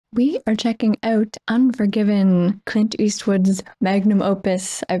We are checking out Unforgiven, Clint Eastwood's magnum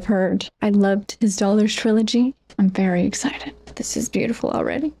opus, I've heard. I loved his Dollars trilogy. I'm very excited. This is beautiful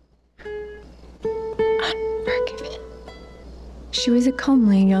already. Unforgiven. She was a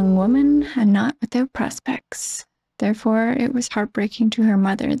comely young woman and not without prospects. Therefore, it was heartbreaking to her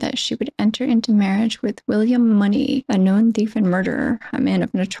mother that she would enter into marriage with William Money, a known thief and murderer, a man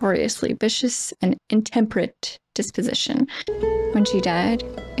of notoriously vicious and intemperate disposition. When she died,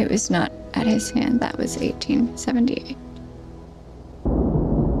 it was not at his hand. That was 1878.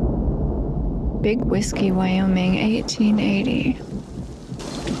 Big Whiskey, Wyoming, 1880.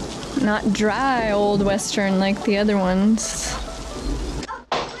 Not dry old Western like the other ones.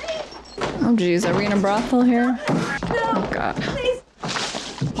 Oh geez, are we in a brothel here? Oh god.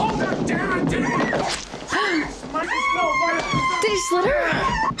 Did he slit her?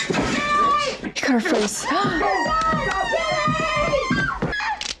 He cut her face.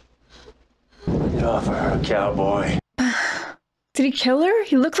 Get off of her, cowboy. Did he kill her?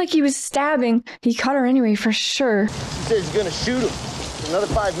 He looked like he was stabbing. He caught her anyway, for sure. He said he's gonna shoot him. Another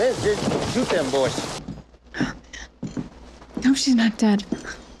 5 minutes, dude. Shoot them boys. No, she's not dead.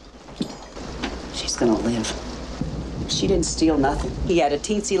 She's gonna live. She didn't steal nothing. He had a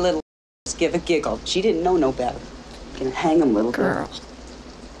teensy little give a giggle. She didn't know no better. Gonna hang him, little girl.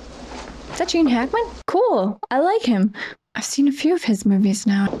 Is that Gene Hackman? Cool. I like him. I've seen a few of his movies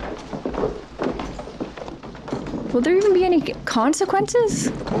now. Will there even be any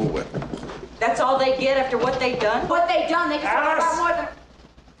consequences? That's all they get after what they've done? What they've done, they can far more than...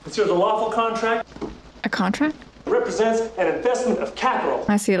 Consider the lawful contract. A contract? Represents an investment of capital.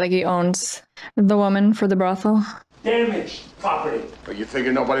 I see, like he owns the woman for the brothel. Damaged property. But you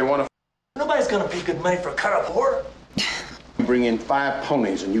figure nobody wanna... Nobody's gonna pay good money for a cut-up whore. You bring in 5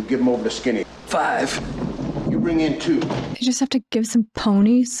 ponies and you give them over to Skinny. 5. You bring in 2. You just have to give some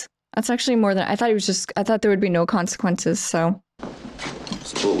ponies? That's actually more than I thought. I thought there would be no consequences, so.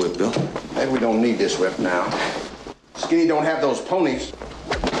 It's a bullwhip, Bill. Maybe we don't need this whip now. Skinny don't have those ponies.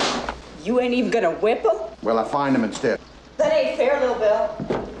 You ain't even gonna whip them? Well, I find them instead. That ain't fair, little Bill.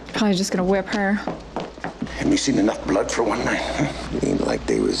 Probably just gonna whip her. Have you seen enough blood for one night? It ain't like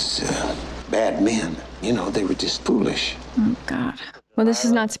they was bad men. You know, they were just foolish. Oh, God. Well, this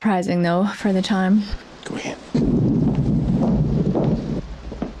is not surprising, though, for the time. Go ahead.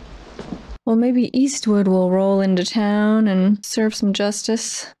 Well, maybe Eastwood will roll into town and serve some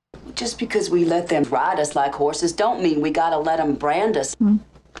justice. Just because we let them ride us like horses don't mean we gotta let them brand us.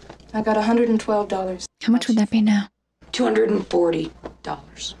 I got $112. How much would that be now? $240.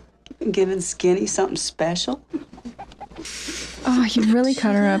 Giving Skinny something special? Oh, you really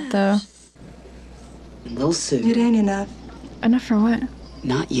cut her up, though. We'll soon. It ain't enough. Enough for what?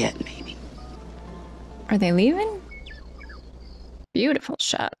 Not yet, maybe. Are they leaving? Beautiful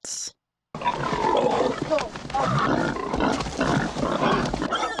shots.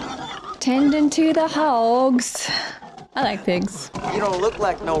 Tending to the hogs. I like pigs. You don't look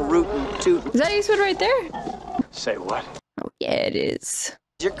like no rootin' tootin'. Is that Eastwood right there? Say what? Oh, yeah, it is.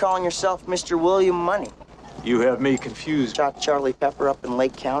 You're calling yourself Mr. William Money. You have me confused. Shot Charlie Pepper up in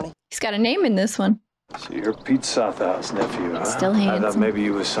Lake County. He's got a name in this one. So you're Pete Southouse nephew, huh? Still I thought handsome. maybe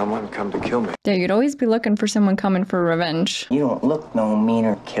you was someone come to kill me. Yeah, you'd always be looking for someone coming for revenge. You don't look no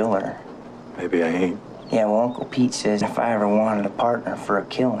meaner killer. Maybe I ain't. Yeah, well, Uncle Pete says if I ever wanted a partner for a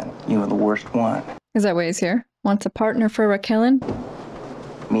killing, you were the worst one. Is that why he's here? Wants a partner for a killing?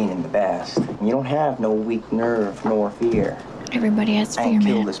 Meaning the best. You don't have no weak nerve nor fear. Everybody has I fear, ain't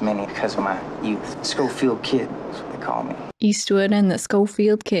man. killed as many because of my youth. Schofield Kid is what they call me. Eastwood and the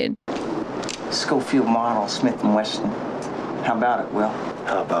Schofield Kid. Schofield model, Smith & Wesson. How about it, Will?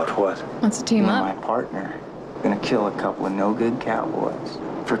 How about what? Wants to team Me and up. my partner gonna kill a couple of no-good cowboys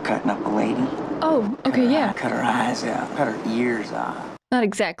for cutting up a lady. Oh, okay, yeah. Cut her eyes out, cut her ears off. Not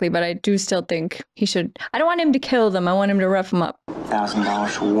exactly, but I do still think he should. I don't want him to kill them. I want him to rough them up.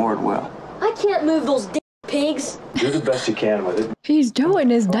 $1,000 reward, Will. I can't move those pigs. Do the best you can with it. He's doing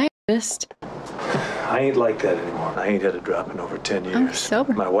his damnedest. I ain't like that anymore. I ain't had a drop in over 10 years. I'm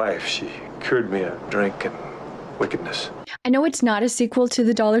sober. My wife, she cured me of drink and wickedness. I know it's not a sequel to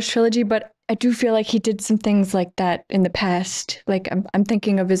the Dollars trilogy, but I do feel like he did some things like that in the past. Like, I'm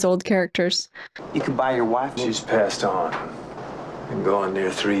thinking of his old characters. You could buy your wife. She's passed on. Been going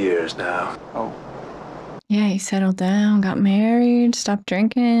near 3 years now. Oh, Yeah, he settled down, got married, stopped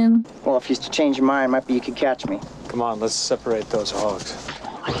drinking. well, if you used to change your mind, might be you could catch me. Come on, let's separate those hogs.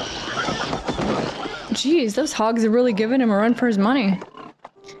 Jeez, those hogs are really giving him a run for his money.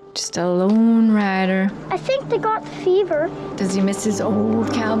 Just a lone rider. I think they got fever. Does he miss his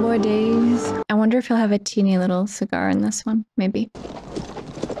old cowboy days? I wonder if he'll have a teeny little cigar in this one. Maybe.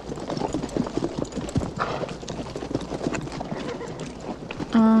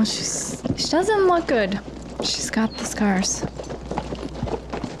 Oh, she doesn't look good. She's got the scars.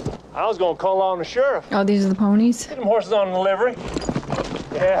 I was gonna call on the sheriff. Oh, these are the ponies? Get them horses on the livery.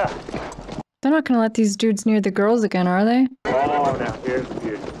 Yeah. They're not gonna let these dudes near the girls again, are they? Oh, now here's the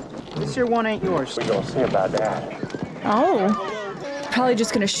beauty. This here one ain't yours. We're gonna see about that. Oh. Probably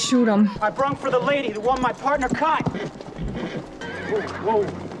just gonna shoot him. I brung for the lady, the one my partner caught. Whoa.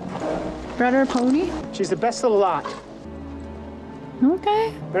 Bred her a pony? She's the best of the lot.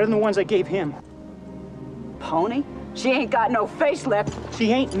 Okay. Better than the ones I gave him. Pony? She ain't got no facelift.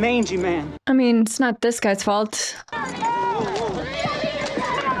 She ain't mangy, man. I mean, it's not this guy's fault.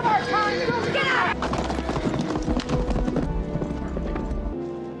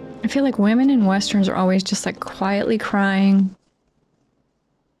 I feel like women in westerns are always just like quietly crying.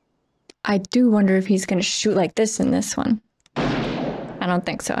 I do wonder if he's gonna shoot like this in this one. I don't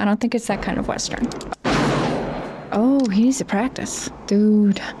think so. I don't think it's that kind of western. Oh, he needs to practice.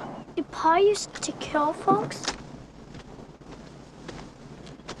 Dude. Did Pa used to kill folks?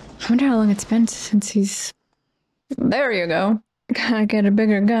 I wonder how long it's been since he's... There you go. Gotta get a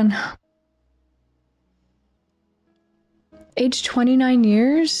bigger gun. Age 29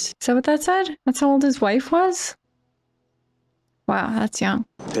 years? Is that what that said? That's how old his wife was? Wow, that's young.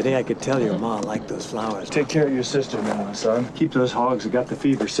 Today I could tell your ma liked those flowers. Take care of your sister now, son. Keep those hogs that got the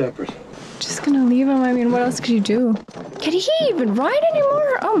fever separate. Just gonna leave him? I mean, what else could you do? Can he even ride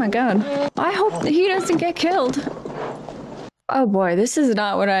anymore? Oh my god. I hope that he doesn't get killed. Oh boy, this is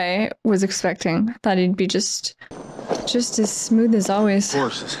not what I was expecting. I thought he'd be just as smooth as always.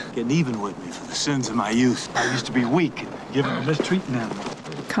 Horses getting even with me for the sins of my youth. I used to be weak and giving and mistreating them.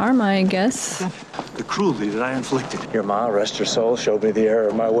 Karma, I guess. The cruelty that I inflicted. Your ma, rest her soul, showed me the error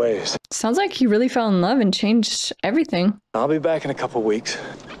of my ways. Sounds like he really fell in love and changed everything. I'll be back in a couple weeks.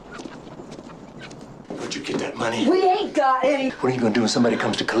 Where'd you get that money? We ain't got any. What are you gonna do when somebody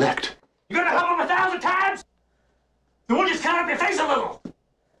comes to collect? You gonna help him 1,000 times? You won't just cut up your face a little.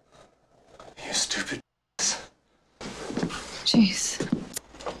 You stupid. Jeez.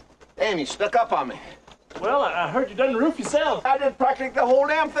 Damn, you snuck up on me. Well, I heard you done the roof yourself. I did practically the whole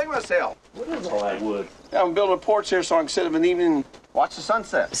damn thing myself. What is all that wood? Yeah, I'm building a porch here so I can sit of an evening and watch the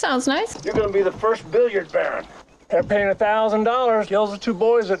sunset. Sounds nice. You're gonna be the first billiard baron. They're paying $1,000. Kills the two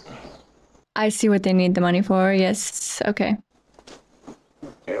boys that... I see what they need the money for. Yes. Okay.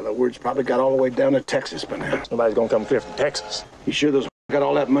 Yeah, the word's probably got all the way down to Texas by now. Nobody's gonna come clear from Texas. You sure those got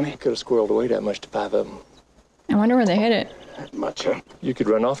all that money? Could have squirreled away that much to 5 of them. I wonder where they hit it. That much, huh? You could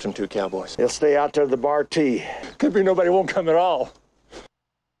run off them 2 cowboys. They'll stay out there at the bar tea. Could be nobody won't come at all.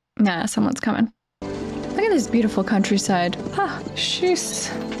 Nah, someone's coming. Look at this beautiful countryside. Ah, jeez.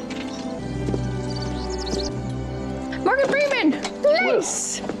 Morgan Freeman!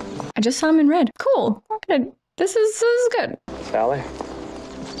 Nice! I just saw him in red. Cool. Good. This is good. Sally?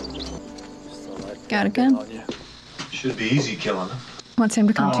 Got a gun. Should be easy killing them. Wants him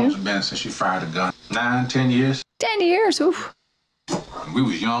to come How long has too? it been since you fired a gun? 9, 10 years? 10 years. Oof. We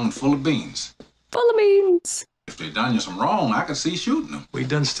was young and full of beans. Full of beans. If they done you some wrong, I could see shooting them. We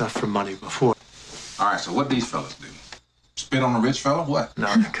done stuff for money before. All right, so what these fellas do? Spit on a rich fella? What?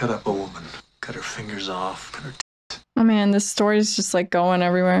 Now they cut up a woman. Cut her fingers off. Cut her Oh man, this story's just like going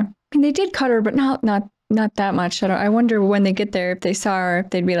everywhere. I mean, they did cut her, but not that much. I wonder when they get there, if they saw her, if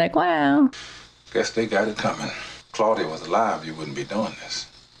they'd be like, wow. Guess they got it coming. Claudia was alive, you wouldn't be doing this.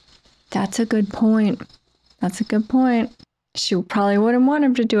 That's a good point. That's a good point. She probably wouldn't want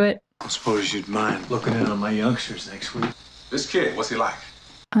him to do it. I suppose you'd mind looking in on my youngsters next week. This kid, what's he like?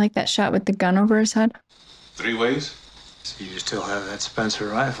 I like that shot with the gun over his head. 3 ways? So you still have that Spencer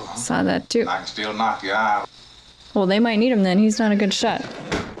rifle, huh? Saw that too. I can still knock you out. Well, they might need him then. He's not a good shot.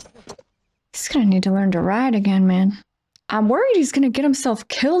 He's gonna need to learn to ride again, man. I'm worried he's gonna get himself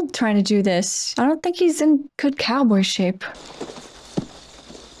killed trying to do this. I don't think he's in good cowboy shape.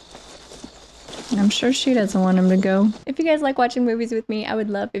 I'm sure she doesn't want him to go. If you guys like watching movies with me, I would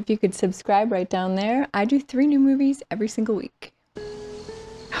love if you could subscribe right down there. I do 3 new movies every single week.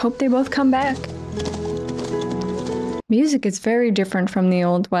 I hope they both come back. Music is very different from the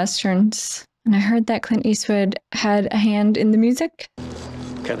old westerns. And I heard that Clint Eastwood had a hand in the music.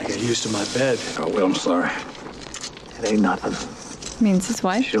 Kinda get used to my bed. Oh, well, I'm sorry. It ain't nothing. Means his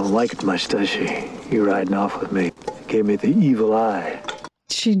wife. She don't like it much, does she? You riding off with me. Gave me the evil eye.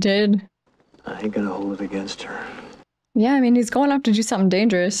 She did. I ain't gonna hold it against her. Yeah, I mean, he's going off to do something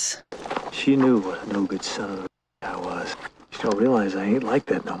dangerous. She knew what a no-good son of a I was. She don't realize I ain't like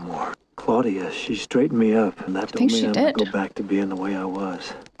that no more. Claudia, she straightened me up, and that don't think mean she I'm gonna did. go back to being the way I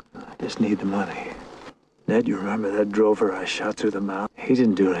was. I just need the money. Ned, you remember that drover I shot through the mouth? He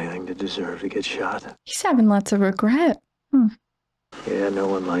didn't do anything to deserve to get shot. He's having lots of regret. Yeah, no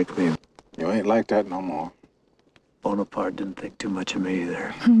one liked me. You ain't like that no more. Bonaparte didn't think too much of me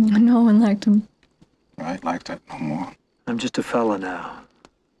either. No one liked him. You ain't like that no more. I'm just a fella now.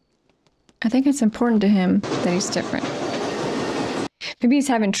 I think it's important to him that he's different. Maybe he's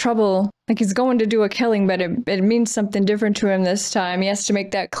having trouble. Like he's going to do a killing, but it means something different to him this time. He has to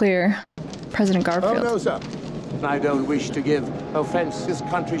make that clear. President Garfield. Oh, no, sir. I don't wish to give offense. This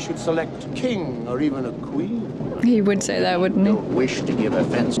country should select a king or even a queen. He would say that, wouldn't he? Don't wish to give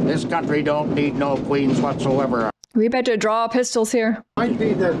offense. This country don't need no queens whatsoever. We better draw pistols here. Might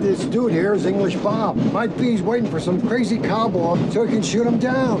be that this dude here is English Bob. Might be he's waiting for some crazy cowboy so he can shoot him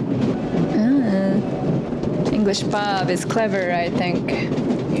down. English Bob is clever, I think.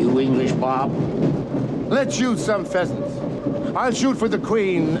 You English Bob? Let's shoot some pheasants. I'll shoot for the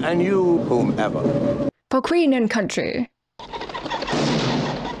queen and you whomever. For queen and country.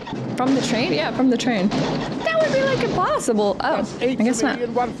 From the train? Yeah, from the train. That would be like impossible. Oh, I guess not.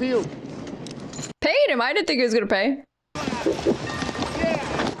 In one field. Paid him. I didn't think he was gonna pay.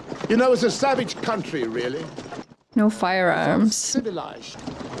 You know, it's a savage country, really. No firearms. Civilized.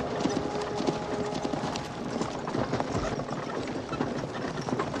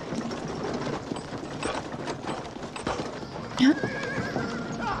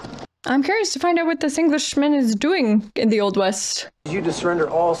 I'm curious to find out what this Englishman is doing in the Old West. You to surrender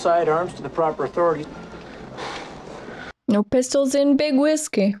all sidearms to the proper authorities. No pistols in Big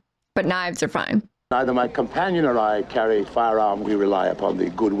Whiskey, but knives are fine. Neither my companion or I carry firearm. We rely upon the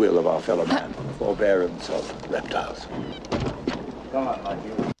goodwill of our fellow man. Forbearance of reptiles.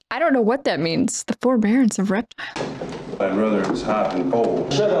 I don't know what that means. The forbearance of reptiles. I'd rather it was hot and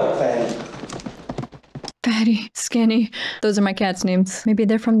cold. Shut up, Fatty. Fatty, Skinny. Those are my cats' names. Maybe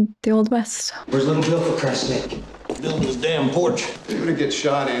they're from the Old West. Where's little Bill, for Christ's sake? Building his damn porch. If you were to get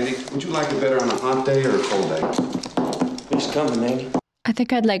shot, Andy, would you like it better on a hot day or a cold day? He's coming, Andy. I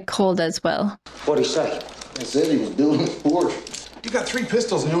think I'd like cold as well. What'd he say? I said he was building his porch. You got 3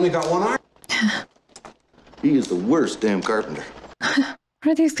 pistols and you only got 1 arm? He is the worst damn carpenter. What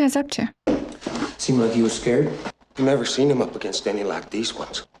are these guys up to? Seemed like he was scared. I've never seen him up against any like these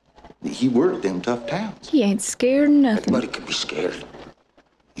ones. He worked them tough towns. He ain't scared of nothing. Anybody could be scared.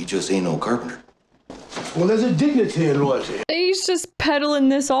 He just ain't no carpenter. Well, there's a dignity in royalty. He's just peddling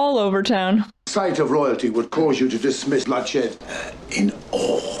this all over town. Sight of royalty would cause you to dismiss bloodshed. In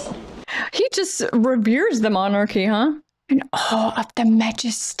awe. He just reveres the monarchy, huh? In awe of the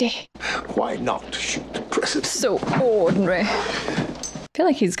majesty. Why not shoot the president? So ordinary. I feel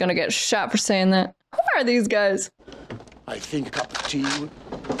like he's gonna get shot for saying that. Who are these guys? I think a cup of tea would...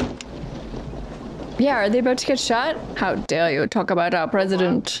 Yeah, are they about to get shot? How dare you talk about our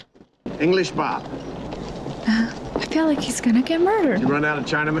president? English Bob. I feel like he's gonna get murdered. You run out of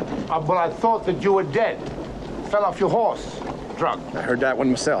Chinamen? Well, I thought that you were dead. Fell off your horse. Drunk. I heard that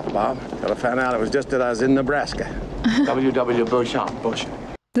one myself, Bob. Till I found out it was just that I was in Nebraska. W.W. Beauchamp.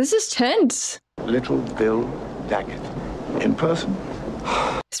 This is tense. Little Bill Daggett. In person?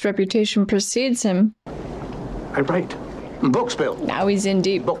 His reputation precedes him. I write. Books, Bill. Now he's in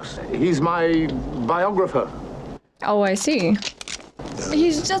deep. Books. He's my biographer. Oh, I see.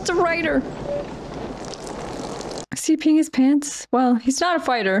 He's just a writer. Is he peeing his pants? Well, he's not a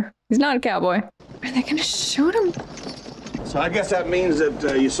fighter. He's not a cowboy. Are they gonna shoot him? So I guess that means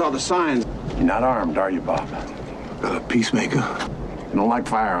that you saw the signs. You're not armed, are you, Bob? Got a peacemaker. You don't like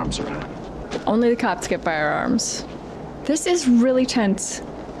firearms around. Only the cops get firearms. This is really tense.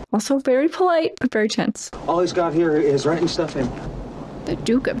 Also very polite, but very tense. All he's got here is writing stuff in. The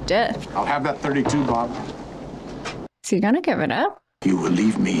Duke of Death. I'll have that 32, Bob. Is he gonna give it up? You will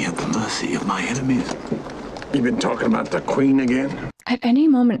leave me at the mercy of my enemies. You been talking about the Queen again? At any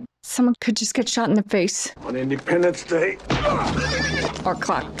moment, someone could just get shot in the face. On Independence Day? Or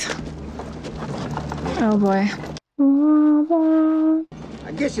clocked. Oh boy.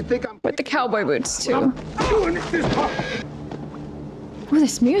 I guess you think I'm... With the cowboy boots, too. doing this part. Oh,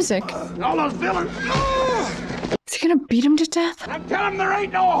 this music. All those villains. Is he gonna beat him to death? I'm telling them there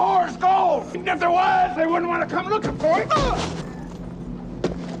ain't no horse gold. Even if there was, they wouldn't want to come looking for it.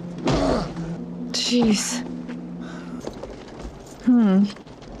 Jeez.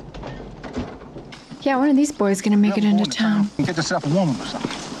 Yeah, one of these boys gonna make it into town. Get yourself a woman or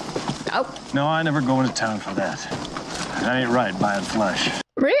something. Oh, No, I never go into town for that. That ain't right, buying flesh.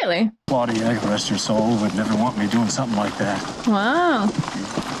 really? Claudia, rest her soul, would never want me doing something like that. Wow.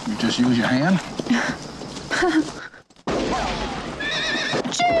 You just use your hand?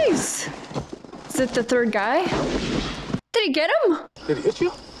 Jeez. Is it the third guy? Did he get him? Did he hit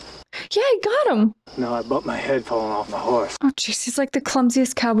you? Yeah, he got him. No, I bumped my head falling off my horse. Oh, jeez, he's like the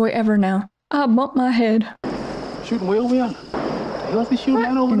clumsiest cowboy ever now. I bumped my head. Shooting wheel wheel? hell is he shooting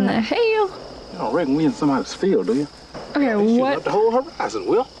at over in there? the hell? You don't reckon we in somebody's field, do you? Okay, what? Up the whole horizon,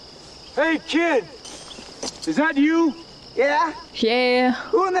 Will. Hey, kid! Is that you? Yeah? Yeah.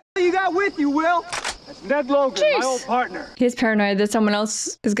 Who in the hell you got with you, Will? That's Ned Logan, my old partner. He's paranoid that someone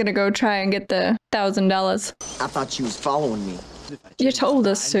else is gonna go try and get the $1,000. I thought she was following me. You told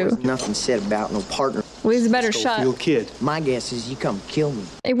us to. Nothing said about no partner. Well, he's a better shot. Schofield kid. My guess is you come kill me.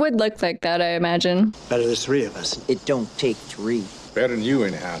 It would look like that, I imagine. Better there's three of us. It don't take three. Better than you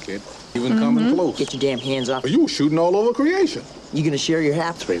anyhow, kid. Even coming close. Get your damn hands off. You were shooting all over creation. You gonna share your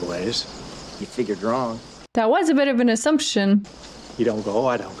half? Three ways. You figured wrong. That was a bit of an assumption. You don't go,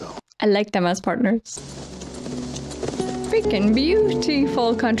 I don't go. I like them as partners. Freaking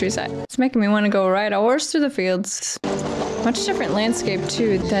beautiful countryside. It's making me want to go ride a horse through the fields. Much different landscape,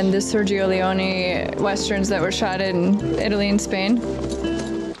 too, than the Sergio Leone westerns that were shot in Italy and Spain.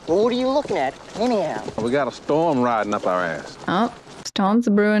 Well, what are you looking at, anyhow? We got a storm riding up our ass. Oh, storms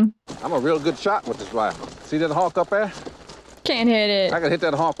are brewing. I'm a real good shot with this rifle. See that hawk up there? Can't hit it. I could hit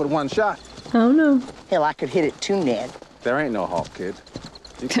that hawk with one shot. Oh, no. Hell, I could hit it too, Ned. There ain't no hawk, kid.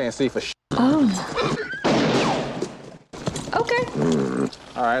 You can't see for Oh. Okay.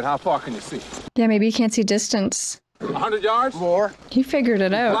 All right, how far can you see? Yeah, maybe you can't see distance. 100 yards? More. He figured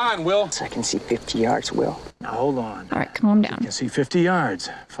it out. Flying, Will. I can see 50 yards, Will. Now hold on. All right, calm down. You can see 50 yards.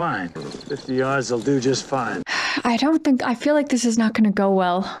 Fine. 50 yards will do just fine. I feel like this is not going to go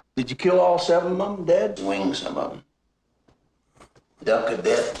well. Did you kill all 7 of them, Dad? Wing some of them. Duck a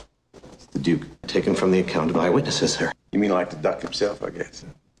death. The Duke, taken from the account of eyewitnesses, sir. You mean like the duck himself, I guess?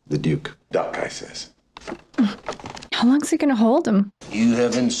 The Duke. Duck, I says. How long's he going to hold him? You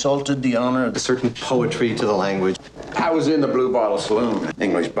have insulted the honor of A certain poetry to the language. I was in the Blue Bottle Saloon.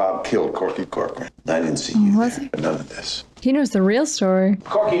 English Bob killed Corky Corcoran. I didn't see you Was there, he? but none of this. He knows the real story.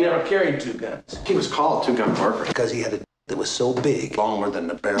 Corky never carried 2 guns. He was called two-gun Parker. Because he had a that was so big, longer than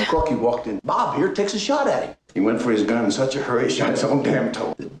the barrel. Corky walked in. Bob here takes a shot at him. He went for his gun in such a hurry, he shot his own damn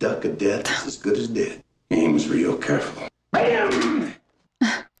toe. The duck of death is as good as dead. He was real careful. Bam!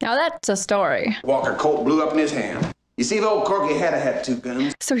 Now that's a story. Walker Colt blew up in his hand. You see, the old Corky had 2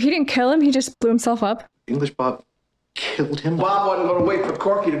 guns. So he didn't kill him, he just blew himself up? English Bob killed him? Bob wasn't going to wait for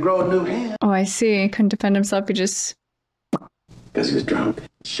Corky to grow a new hand. Oh, I see. Couldn't defend himself, he just... Because he was drunk.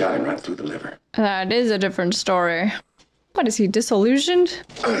 Shot him right through the liver. That is a different story. What, is he disillusioned?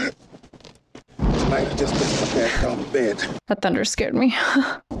 Tonight I just got back on the bed. That thunder scared me.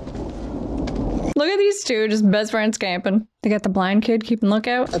 Look at these two, just best friends camping. They got the blind kid keeping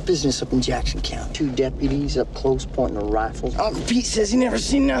lookout. A business up in Jackson County. 2 deputies up close pointing their rifles. Uncle Pete says he never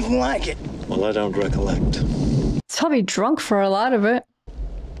seen nothing like it. Well, I don't recollect. He's probably drunk for a lot of it.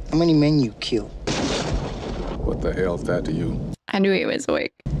 How many men you kill? What the hell's that to you? I knew he was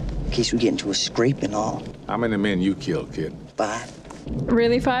awake. In case we get into a scrape and all. How many men you killed, kid? 5.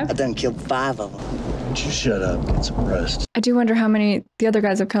 Really, 5? I done killed 5 of them. Why don't you shut up, get some rest. I do wonder how many the other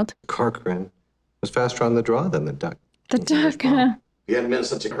guys have killed. Corcoran was faster on the draw than the duck. The duck, huh? If he hadn't been in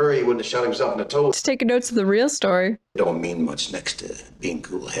such a hurry, he wouldn't have shot himself in the toe. Just taking notes of the real story. Don't mean much next to being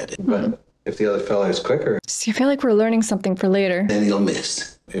cool-headed. But if the other fella is quicker, See, I feel like we're learning something for later. Then he'll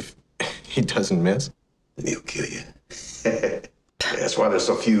miss. if he doesn't miss, Then he'll kill you. That's why there's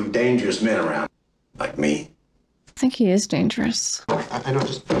so few dangerous men around. Like me. I think he is dangerous. I know,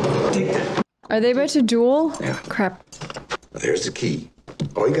 just take that. Are they about to duel? Yeah. Crap. There's the key.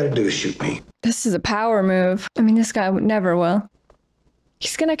 All you gotta do is shoot me. This is a power move. I mean, this guy never will.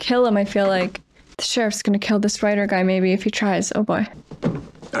 He's gonna kill him, I feel like. The sheriff's gonna kill this writer guy maybe if he tries. Oh boy.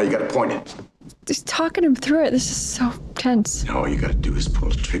 Now you gotta point it. He's talking him through it. This is so tense. All you gotta do is pull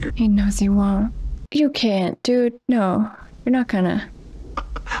the trigger. He knows he won't. You can't, dude. No. You're not gonna.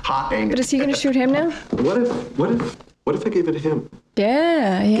 Hot, ain't But it? is he gonna shoot him now? What if I gave it to him?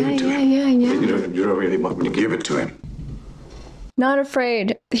 Yeah. it to him. Yeah. You don't really want me to give it to him. Not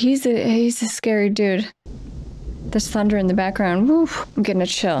afraid. He's a scary dude. There's thunder in the background. Woof. I'm getting a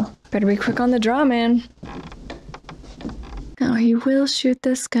chill. Better be quick on the draw, man. Oh, he will shoot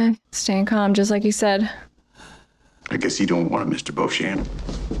this guy. Staying calm, just like he said. I guess you don't want it, Mr. Beauchamp.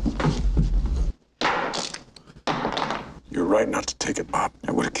 You're right not to take it, Bob.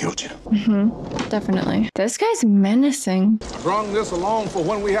 I would have killed you. Definitely. This guy's menacing. I brung this along for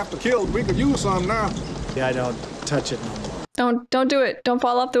when we have to kill. We could use some now. Yeah, I don't touch it no more. Don't do it. Don't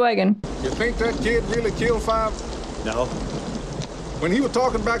fall off the wagon. You think that kid really killed 5? No. When he was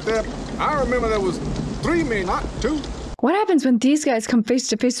talking back there, I remember there was 3 men, not 2. What happens when these guys come face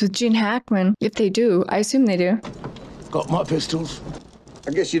to face with Gene Hackman? If they do, I assume they do. Got my pistols.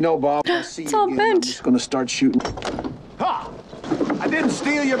 I guess you know, Bob. I'll see It's you all again. bent. I'm just gonna start shooting. Ha! I didn't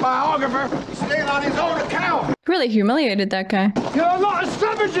steal your biographer. He stayed on his own account. Really humiliated that guy. You're a lot of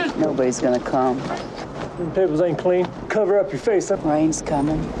savages. Nobody's gonna come. The papers ain't clean. Cover up your face. Rain's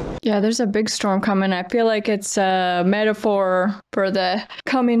coming. Yeah, there's a big storm coming. I feel like it's a metaphor for the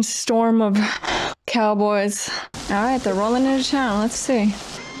coming storm of cowboys. All right, they're rolling into town. Let's see.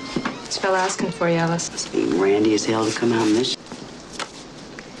 This fella asking for you, Alice. Must be randy as hell to come out in this.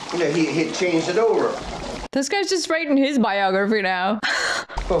 Yeah, he changed it over. This guy's just writing his biography now.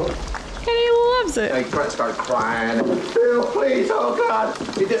 And he loves it. I started crying. Bill, please, oh God.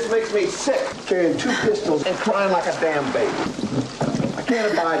 It just makes me sick. Carrying 2 pistols and crying like a damn baby. I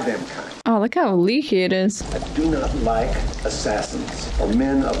can't abide them kind. Oh, look how leaky it is. I do not like assassins or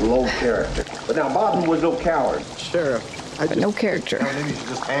men of low character. But now, Bob was no coward. Sheriff, But no character. Maybe you should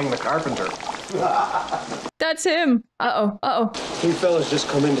just hang the carpenter. That's him. Uh-oh, uh-oh. 3 fellas just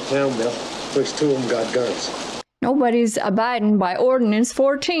come into town, Bill. Which 2 of them got guns. Nobody's abiding by Ordinance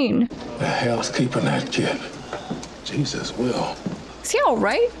 14. The hell's keeping that kid? Jesus will. Is he all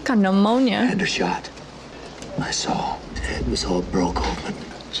right? Got pneumonia. Hendershot. I saw. His head was all broke open.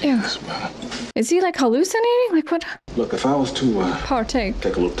 Jesus will. Is he like hallucinating? Like what? Look, if I was to Partake.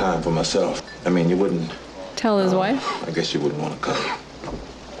 take a little time for myself, I mean, you wouldn't. Tell his wife. I guess you wouldn't want to come.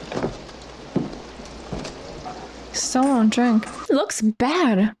 Still on drink. It looks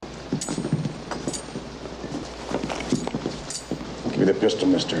bad. Give me the pistol,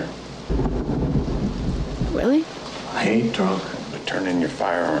 mister. Really? I ain't drunk. But turn in your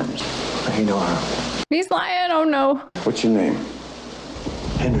firearms. I ain't no harm. He's lying. Oh no. What's your name?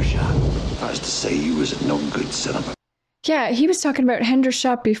 Hendershot. I was to say you was a no good son of a... Yeah, he was talking about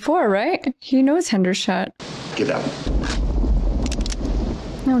Hendershot before, right? He knows Hendershot. Get out.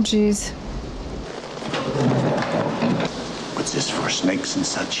 Oh, jeez. What's this for, snakes and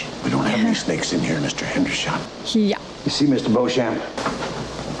such? We don't have any snakes in here, Mr. Hendershot. Yeah. You see, Mr. Beauchamp?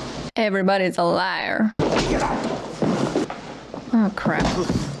 Everybody's a liar. Get out. Oh, crap.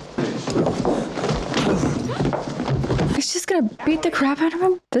 He's just gonna beat the crap out of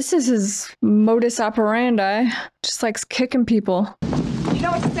him? This is his modus operandi. Just likes kicking people. You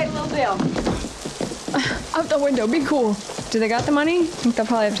know what to say to little Bill? Out the window, be cool. Do they got the money? I think they'll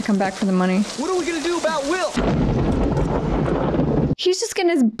probably have to come back for the money. What are we gonna do about Will? He's just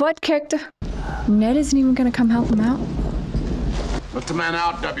getting his butt kicked. Ned isn't even gonna come help him out. Let the man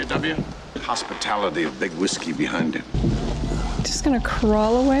out, WW. Hospitality of big whiskey behind him. Just gonna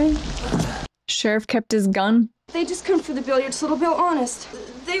crawl away. Sheriff kept his gun. They just come for the billiards, little Bill, honest.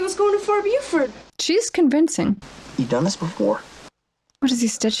 They was going to Fort Buford. She's convincing. You done this before? What is he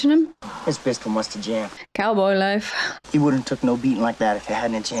stitching him? His pistol must have jammed. Cowboy life. He wouldn't have took no beating like that if it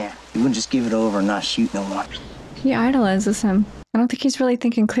hadn't jammed. He wouldn't just give it over and not shoot no more. He idolizes him. I don't think he's really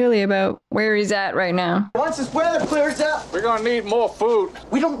thinking clearly about where he's at right now. Once this weather clears up, We're gonna need more food.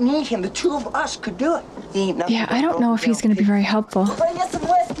 we don't need him. The 2 of us could do it. He ain't nothing Yeah, but I don't know if he's gonna be very helpful. Bring us some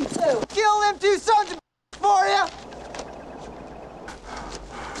whiskey, too. Kill them 2 sons of for you.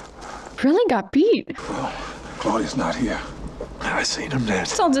 Really got beat. Well, Claudia's not here. I seen him, Dad.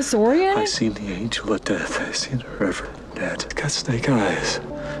 It's all disoriented. I seen the angel of death. I seen the Reverend, Dad. It's got snake eyes.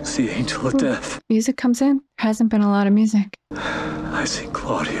 It's the angel of death. Music comes in. There hasn't been a lot of music. I seen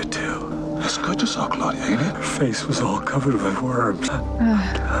Claudia, too. That's good you saw Claudia, ain't it? Her face was all covered with worms.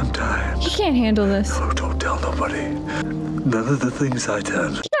 I'm dying. He can't handle this. Oh, don't tell nobody. None of the things I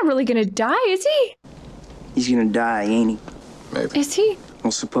done. He's not really gonna die, is he? He's gonna die, ain't he? Maybe. Is he?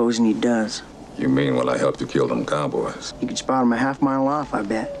 Well, supposing he does. You mean when I helped you kill them cowboys? You could spot him a half-mile off, I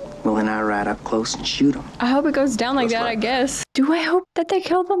bet. Well, then I ride up close and shoot him. I hope it goes down like that, I guess. Do I hope that they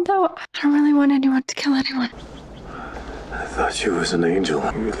kill them, though? I don't really want anyone to kill anyone. I thought you was an angel.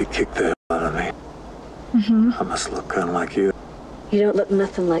 You really kicked that out of me. Mm-hmm. I must look kind of like you. You don't look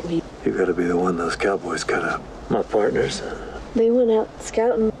nothing like me. You gotta be the one those cowboys cut up. My partners. They went out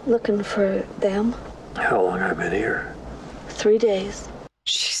scouting, looking for them. How long I been here? 3 days.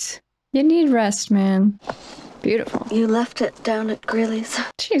 Jeez. You need rest, man. Beautiful. You left it down at Greeley's.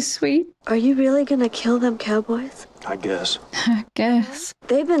 She's sweet. Are you really gonna kill them cowboys? I guess. I guess.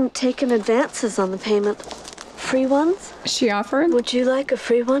 They've been taking advances on the payment. Free ones? She offered? Would you like a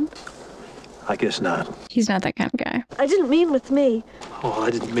free one? I guess not. He's not that kind of guy. I didn't mean with me. Oh, I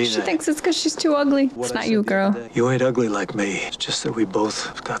didn't mean She that. thinks it's because she's too ugly. It's not you, girl. You ain't ugly like me. It's just that we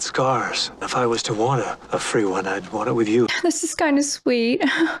both got scars. If I was to want a free one, I'd want it with you. This is kind of sweet.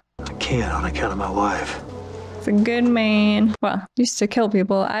 I can't on account of my wife. It's a good man. Well, used to kill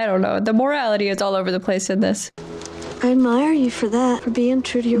people. I don't know. The morality is all over the place in this. I admire you for that, for being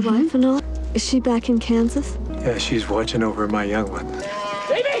true to your wife and all. Is she back in Kansas? Yeah, she's watching over my young one.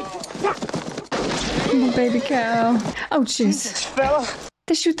 Baby! Oh, baby cow. Oh, jeez. Fella.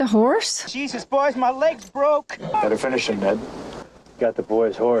 They shoot the horse? Jesus, boys, my leg's broke. Gotta finish him, Ned. Got the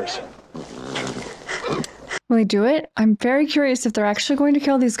boy's horse. Will they do it? I'm very curious if they're actually going to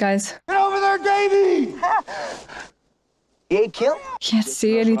kill these guys. Get over there, Davey! He ain't killed? Can't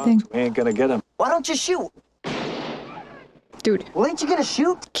see anything. We ain't gonna get him. Why don't you shoot? Dude. Well, ain't you gonna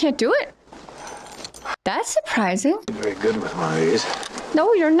shoot? Can't do it? That's surprising. Very good with one of these.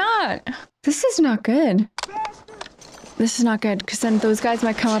 No, you're not. This is not good. This is not good, because then those guys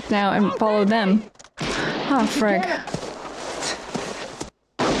might come up now and follow them. Oh, frig.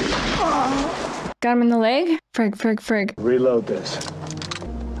 Got him in the leg? Frig. Reload this.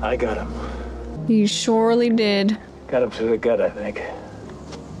 I got him. You surely did. Got him to the gut, I think.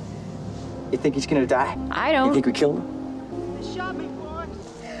 You think he's gonna die? I don't. You think we killed him? They shot me, boys.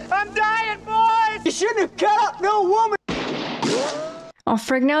 I'm dying, boys! You shouldn't have cut up no woman! Oh,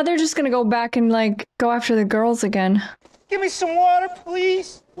 frig, now they're just gonna go back and, like, go after the girls again. Give me some water,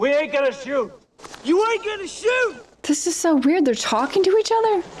 please. We ain't gonna shoot. You ain't gonna shoot! This is so weird. They're talking to each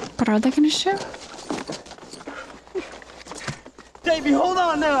other, but are they gonna shoot? Davey, hold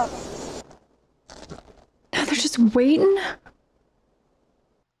on now. No, they're just waiting.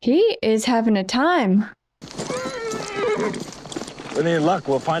 He is having a time. With any luck,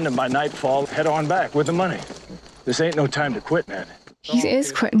 we'll find him by nightfall. Head on back with the money. This ain't no time to quit, man. He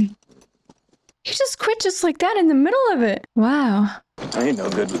is quitting. He just quit just like that in the middle of it. Wow. I ain't no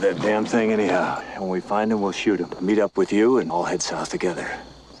good with that damn thing anyhow. And when we find him, we'll shoot him. Meet up with you and all head south together.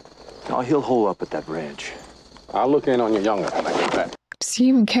 Oh, he'll hole up at that ranch. I'll look in on your younger when I get back. Does he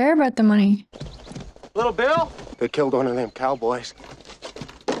even care about the money? Little Bill? They killed one of them cowboys.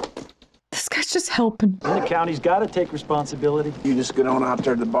 This guy's just helping. The county's got to take responsibility. You just get on out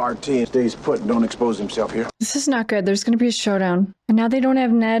there to the bar T and stays put and don't expose himself here. This is not good. There's going to be a showdown. And now they don't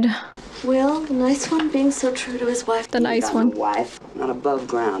have Ned. Will, the nice one being so true to his wife. The nice one. Wife, not above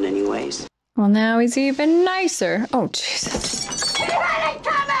ground anyways. Well, now he's even nicer. Oh, Jesus. He had it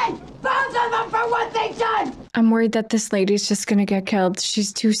coming! Both of them for what they done! I'm worried that this lady's just going to get killed.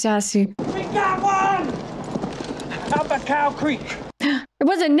 She's too sassy. We got one! Out by Cow Creek. It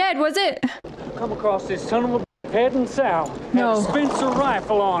wasn't Ned, was it? Come across this son of a heading south. No. Had a Spencer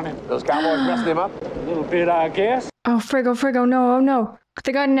rifle on him. Those cowboys messed him up? A little bit, I guess. Oh, Friggo, no, oh no.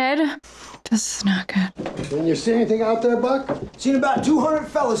 They got Ned. This is not good. Didn't you see anything out there, Buck? Seen about 200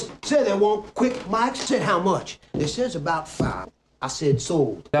 fellas. Said they want quick Mike. Said how much? They says about 5. I said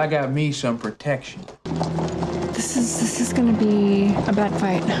sold. I got me some protection. This is gonna be a bad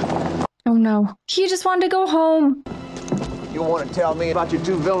fight. Oh no. He just wanted to go home. You want to tell me about your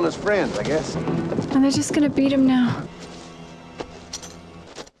two villainous friends, I guess. And they're just gonna beat him now.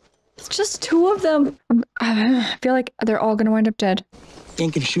 It's just 2 of them. I feel like they're all gonna wind up dead. You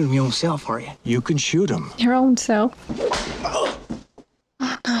ain't gonna shoot him your own self, are you? You can shoot him. Your own self. Oh no.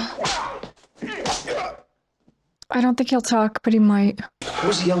 I don't think he'll talk, but he might.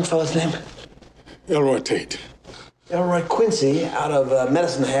 What's the young fella's name? Elroy Tate. Elroy Quincy out of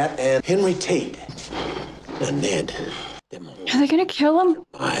Medicine Hat and Henry Tate. And Ned. Are they gonna kill him?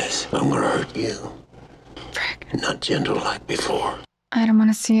 Eyes, I'm gonna hurt you. Frick. Not gentle like before. I don't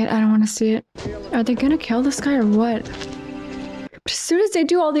want to see it. Are they gonna kill this guy or what? But as soon as they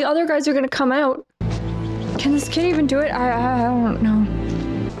do, all the other guys are gonna come out. Can this kid even do it? I don't know.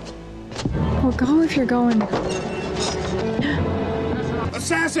 Well, go if you're going.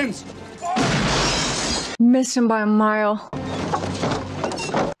 Assassins! Missed him by a mile.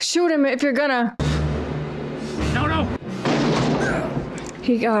 Shoot him if you're gonna. No.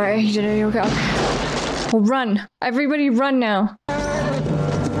 All right, he did it. Okay. Well, run. Everybody run now.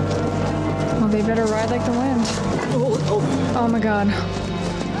 Well, they better ride like the wind. Oh my God.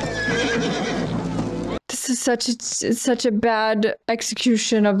 This is such a bad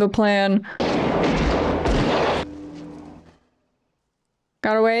execution of the plan.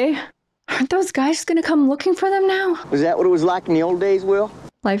 Got away? Aren't those guys gonna come looking for them now? Was that what it was like in the old days, Will?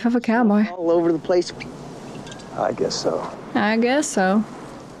 Life of a cowboy. All over the place. I guess so. I guess so.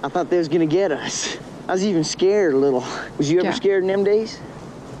 I thought they was gonna get us. I was even scared a little. Was you ever scared in them days?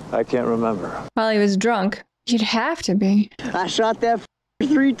 I can't remember. While he was drunk. You'd have to be. I shot that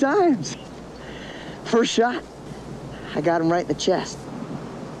 3 times. First shot, I got him right in the chest.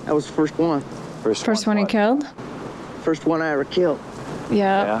 That was the first one. First one he killed? First one I ever killed.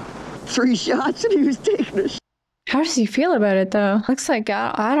 Yeah. 3 shots and he was taking a How does he feel about it, though? Looks like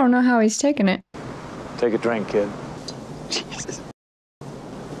I don't know how he's taking it. Take a drink, kid. Jesus.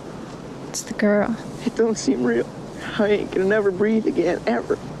 It's the girl. It don't seem real. I ain't gonna never breathe again,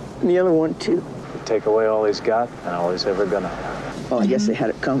 ever. And the other one, too. Take away all he's got and all he's ever gonna have. Well, I guess they had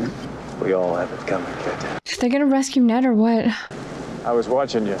it coming. We all have it coming, kid. Are they gonna rescue Ned or what? I was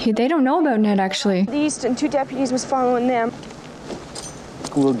watching you. They don't know about Ned, actually. The East and 2 deputies was following them.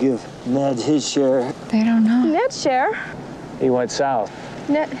 We'll give Ned his share. They don't know. Ned's share? He went south.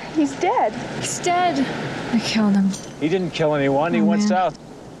 Ned, he's dead. He's dead. They killed him. He didn't kill anyone. He went south.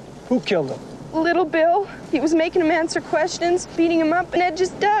 Who killed him? Little Bill. He was making him answer questions, beating him up, and Ned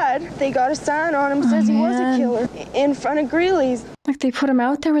just died. They got a sign on him, says he was a killer, in front of Greeley's. Like they put him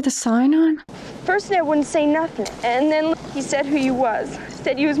out there with a sign on? First, Ned wouldn't say nothing, and then he said who he was.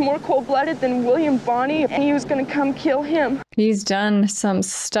 Said he was more cold-blooded than William Bonney, and he was gonna come kill him. He's done some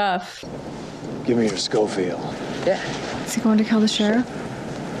stuff. Give me your Schofield. Yeah. Is he going to kill the sheriff?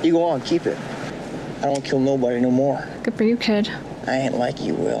 You go on, keep it. I don't kill nobody no more. Good for you, kid. I ain't like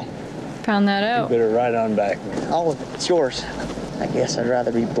you, Will. Found that out. You better ride on back. All of it. It's yours. I guess I'd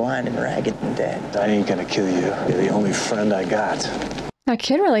rather be blind and ragged than dead. I ain't gonna kill you. You're the only friend I got. That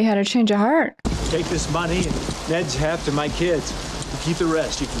kid really had a change of heart. Take this money and Ned's half to my kids. You keep the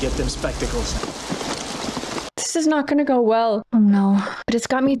rest. You can get them spectacles. This is not gonna go well. Oh no. But it's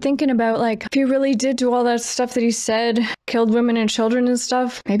got me thinking about, like, if he really did do all that stuff that he said, killed women and children and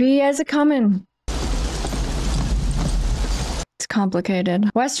stuff, maybe he has it coming. It's complicated.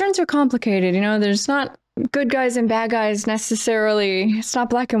 Westerns are complicated, you know, there's not good guys and bad guys necessarily. It's not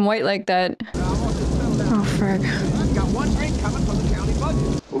black and white like that. Oh, frig. Got one drink coming from the county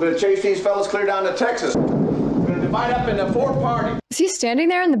budget. We're gonna chase these fellas clear down to Texas. We're gonna divide up into 4 parties. Is he standing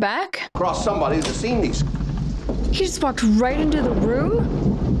there in the back? Cross somebody who's seen these. He just walked right into the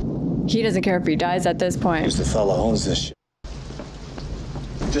room? He doesn't care if he dies at this point. Who's the fella who owns this shit?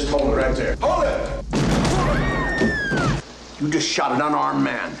 Just hold it right there. Hold it! You just shot an unarmed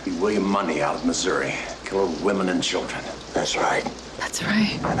man. William Money out of Missouri. Killed women and children. That's right. That's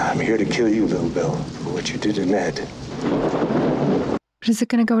right. And I'm here to kill you, Little Bill, for what you did to Ned. But is it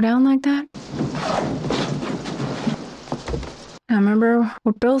gonna go down like that? I remember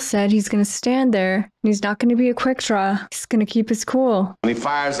what Bill said. He's gonna stand there, and he's not gonna be a quick draw. He's gonna keep his cool. When he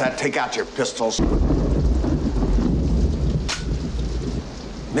fires that, take out your pistols.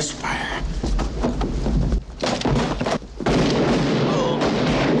 Misfire.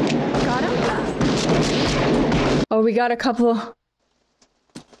 Got him? Oh, we got a couple.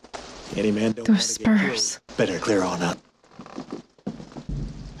 Any man don't Those spurs. better clear on up.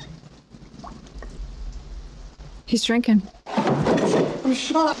 He's drinking. I'm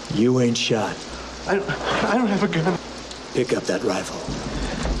shot. You ain't shot. I don't have a gun. Pick up that rifle.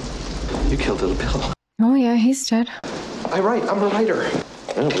 You killed Little Bill. Oh yeah, he's dead. I write. I'm a writer.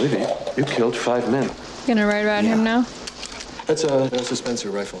 I don't believe you. You killed 5 men. Gonna write about him now? That's a Spencer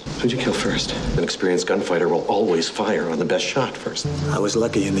rifle. Who'd you kill first? An experienced gunfighter will always fire on the best shot first. I was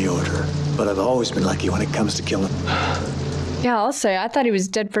lucky in the order, but I've always been lucky when it comes to killing. Yeah, I'll say. I thought he was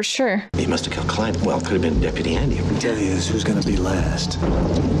dead for sure. He must have killed Clyde. Well, could have been Deputy Andy. I tell you this, who's gonna be last?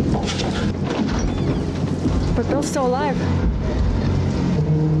 But Bill's still alive.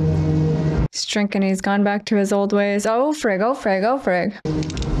 He's drinking. He's gone back to his old ways. Oh, frig. Oh, frig. Oh, frig.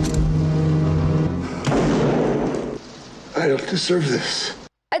 I don't deserve this.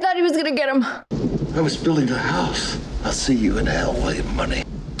 I thought he was gonna get him. I was building a house. I'll see you in hell, William Money.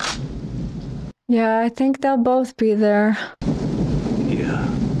 Yeah, I think they'll both be there. Yeah.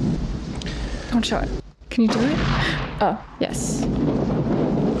 Don't show it. Can you do it? Oh, yes.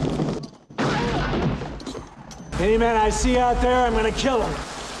 Any man I see out there, I'm gonna kill him.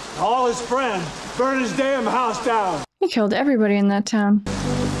 All his friends. Burn his damn house down. He killed everybody in that town.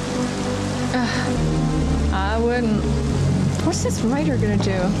 Ugh, I wouldn't. What's this writer gonna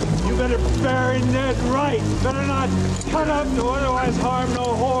do? You better bury Ned right. Better not cut up to otherwise harm no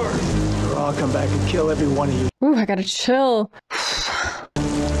whores. Or I'll come back and kill every one of you. Ooh, I gotta chill.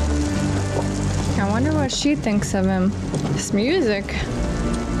 I wonder what she thinks of him. This music.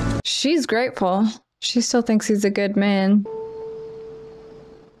 She's grateful. She still thinks he's a good man.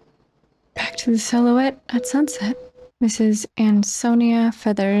 Back to the silhouette at sunset. Mrs. Ansonia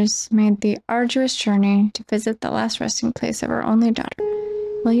Feathers made the arduous journey to visit the last resting place of her only daughter.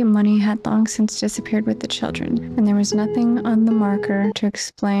 William Money had long since disappeared with the children, and there was nothing on the marker to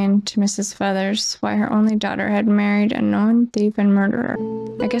explain to Mrs. Feathers why her only daughter had married a known thief and murderer.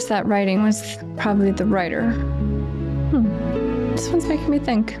 I guess that writing was probably the writer. This one's making me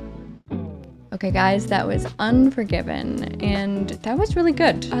think. Okay guys, that was Unforgiven, and that was really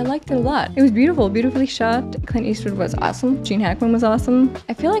good. I liked it a lot. It was beautiful, beautifully shot. Clint Eastwood was awesome. Gene Hackman was awesome.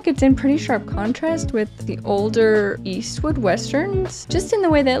 I feel like it's in pretty sharp contrast with the older Eastwood westerns, just in the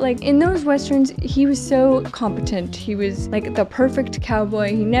way that, like, in those westerns, he was so competent. He was like the perfect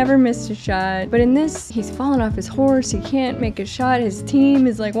cowboy. He never missed a shot. But in this, he's fallen off his horse. He can't make a shot. His team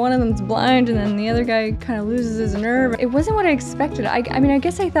is like, one of them's blind, and then the other guy kind of loses his nerve. It wasn't what I expected. I mean, I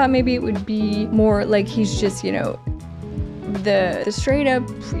guess I thought maybe it would be more like he's just, you know, the straight up,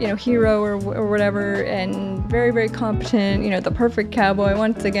 you know, hero or whatever, and very, very competent, you know, the perfect cowboy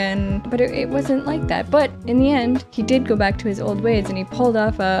once again. But it wasn't like that. But in the end, he did go back to his old ways, and he pulled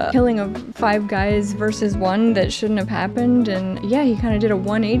off a killing of 5 guys versus 1 that shouldn't have happened. And yeah, he kind of did a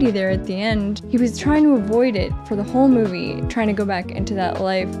 180 there at the end. He was trying to avoid it for the whole movie, trying to go back into that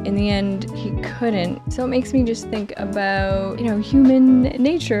life. In the end, he couldn't. So it makes me just think about, you know, human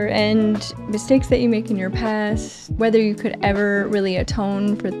nature and mistakes that you make in your past, whether you could ever really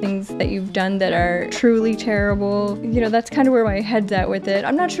atone for things that you've done that are truly terrible. You know, that's kind of where my head's at with it.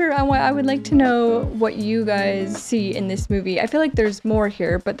 I'm not sure. I would like to know what you guys see in this movie. I feel like there's more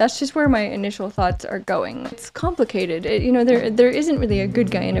here, but that's just where my initial thoughts are going. It's complicated. You know, there isn't really a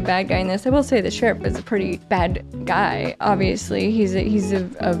good guy and a bad guy in this. I will say the sheriff is a pretty bad guy. Obviously, he's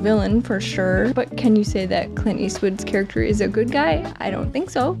a villain for sure. But can you say that Clint Eastwood's character is a good guy? I don't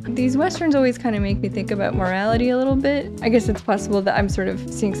think so. These westerns always kind of make me think about morality a little bit. I guess it's possible that I'm sort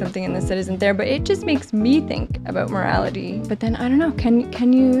of seeing something in this that isn't there, but it just makes me think about morality. But then I don't know,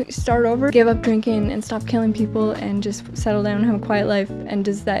 can you start over, give up drinking and stop killing people and just settle down and have a quiet life? And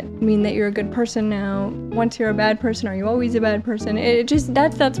does that mean that you're a good person now? Once you're a bad person, are you always a bad person? It just,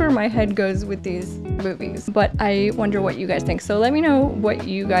 that's where my head goes with these movies. But I wonder what you guys think. So let me know what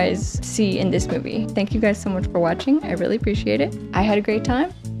you guys see in this movie. Thank you guys so much for watching. I really appreciate it. I had a great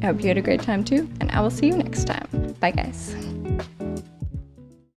time. I hope you had a great time too, and I will see you next time. Bye guys.